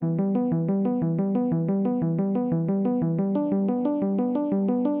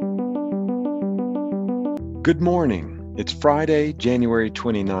Good morning. It's Friday, January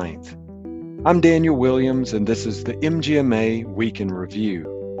 29th. I'm Daniel Williams, and this is the MGMA Week in Review,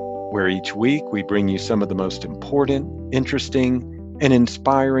 where each week we bring you some of the most important, interesting, and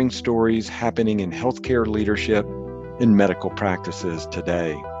inspiring stories happening in healthcare leadership and medical practices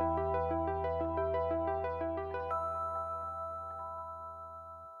today.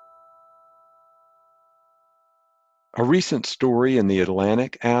 A recent story in The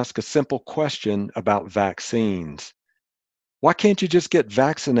Atlantic asked a simple question about vaccines. Why can't you just get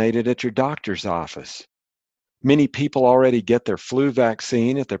vaccinated at your doctor's office? Many people already get their flu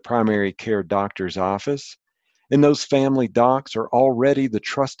vaccine at their primary care doctor's office, and those family docs are already the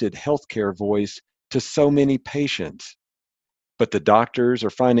trusted healthcare voice to so many patients. But the doctors are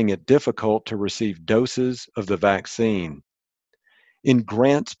finding it difficult to receive doses of the vaccine. In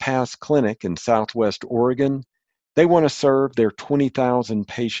Grants Pass Clinic in Southwest Oregon, they want to serve their 20,000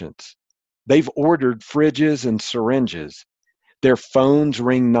 patients. They've ordered fridges and syringes. Their phones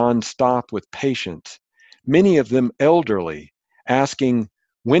ring nonstop with patients, many of them elderly, asking,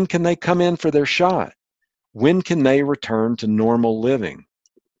 when can they come in for their shot? When can they return to normal living?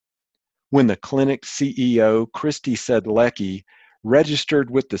 When the clinic CEO, Christy Sedlecki,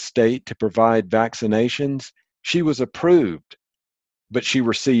 registered with the state to provide vaccinations, she was approved, but she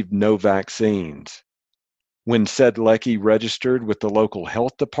received no vaccines. When Sedlecki registered with the local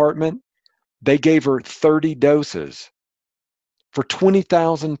health department, they gave her 30 doses for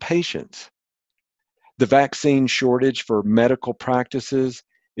 20,000 patients. The vaccine shortage for medical practices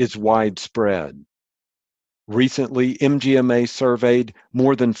is widespread. Recently, MGMA surveyed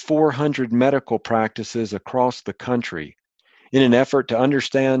more than 400 medical practices across the country in an effort to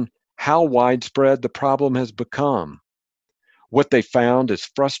understand how widespread the problem has become. What they found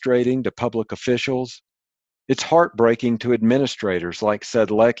is frustrating to public officials. It's heartbreaking to administrators like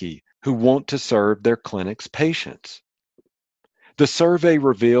Sedlecki who want to serve their clinic's patients. The survey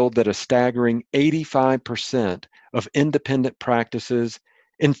revealed that a staggering 85% of independent practices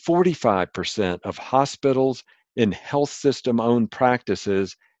and 45% of hospitals and health system-owned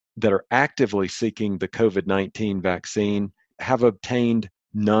practices that are actively seeking the COVID-19 vaccine have obtained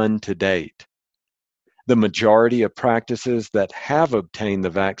none to date. The majority of practices that have obtained the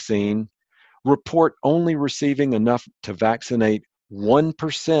vaccine report only receiving enough to vaccinate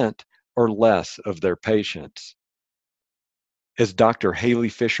 1% or less of their patients. As Dr. Haley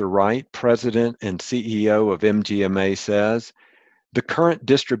Fisher-Wright, President and CEO of MGMA, says, the current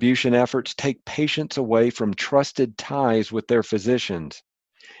distribution efforts take patients away from trusted ties with their physicians,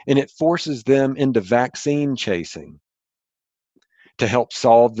 and it forces them into vaccine chasing. To help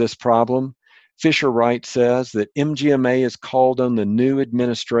solve this problem, Fisher-Wright says that MGMA has called on the new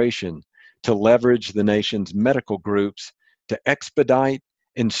administration to leverage the nation's medical groups to expedite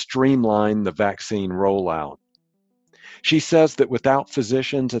and streamline the vaccine rollout. She says that without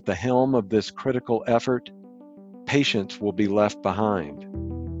physicians at the helm of this critical effort, patients will be left behind.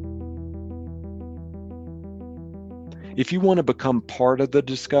 If you want to become part of the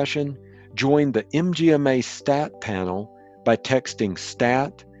discussion, join the MGMA STAT panel by texting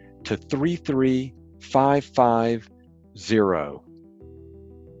STAT to 33550.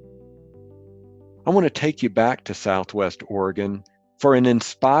 I want to take you back to Southwest Oregon for an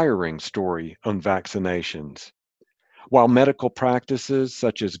inspiring story on vaccinations. While medical practices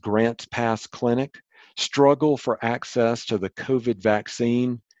such as Grants Pass Clinic struggle for access to the COVID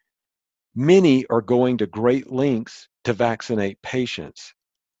vaccine, many are going to great lengths to vaccinate patients.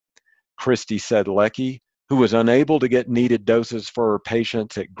 Christy Sedlecki, who was unable to get needed doses for her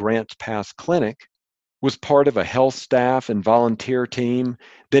patients at Grants Pass Clinic, was part of a health staff and volunteer team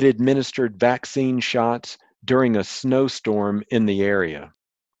that administered vaccine shots during a snowstorm in the area.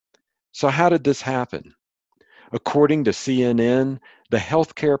 So how did this happen? According to CNN, the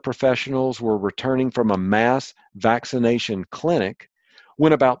healthcare professionals were returning from a mass vaccination clinic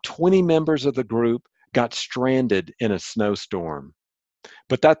when about 20 members of the group got stranded in a snowstorm.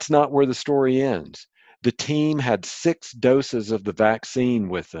 But that's not where the story ends. The team had 6 doses of the vaccine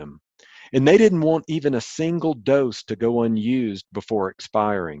with them, and they didn't want even a single dose to go unused before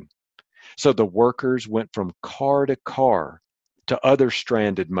expiring. So the workers went from car to car to other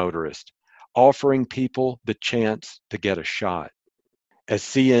stranded motorists, offering people the chance to get a shot. As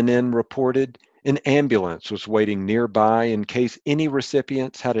CNN reported, an ambulance was waiting nearby in case any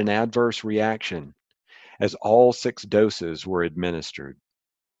recipients had an adverse reaction, as all 6 doses were administered.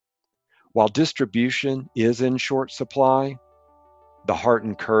 While distribution is in short supply, the heart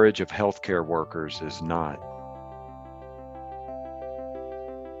and courage of healthcare workers is not.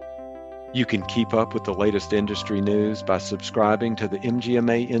 You can keep up with the latest industry news by subscribing to the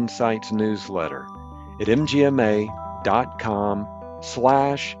MGMA Insights newsletter at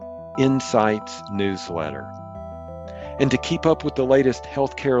mgma.com/insights newsletter. And to keep up with the latest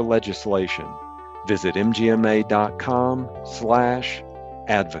healthcare legislation, visit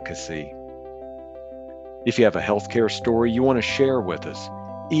mgma.com/advocacy. If you have a healthcare story you want to share with us,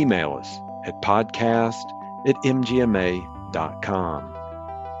 email us at podcast@mgma.com.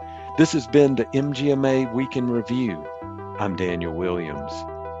 This has been the MGMA Week in Review. I'm Daniel Williams.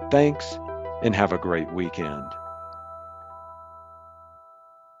 Thanks, and have a great weekend.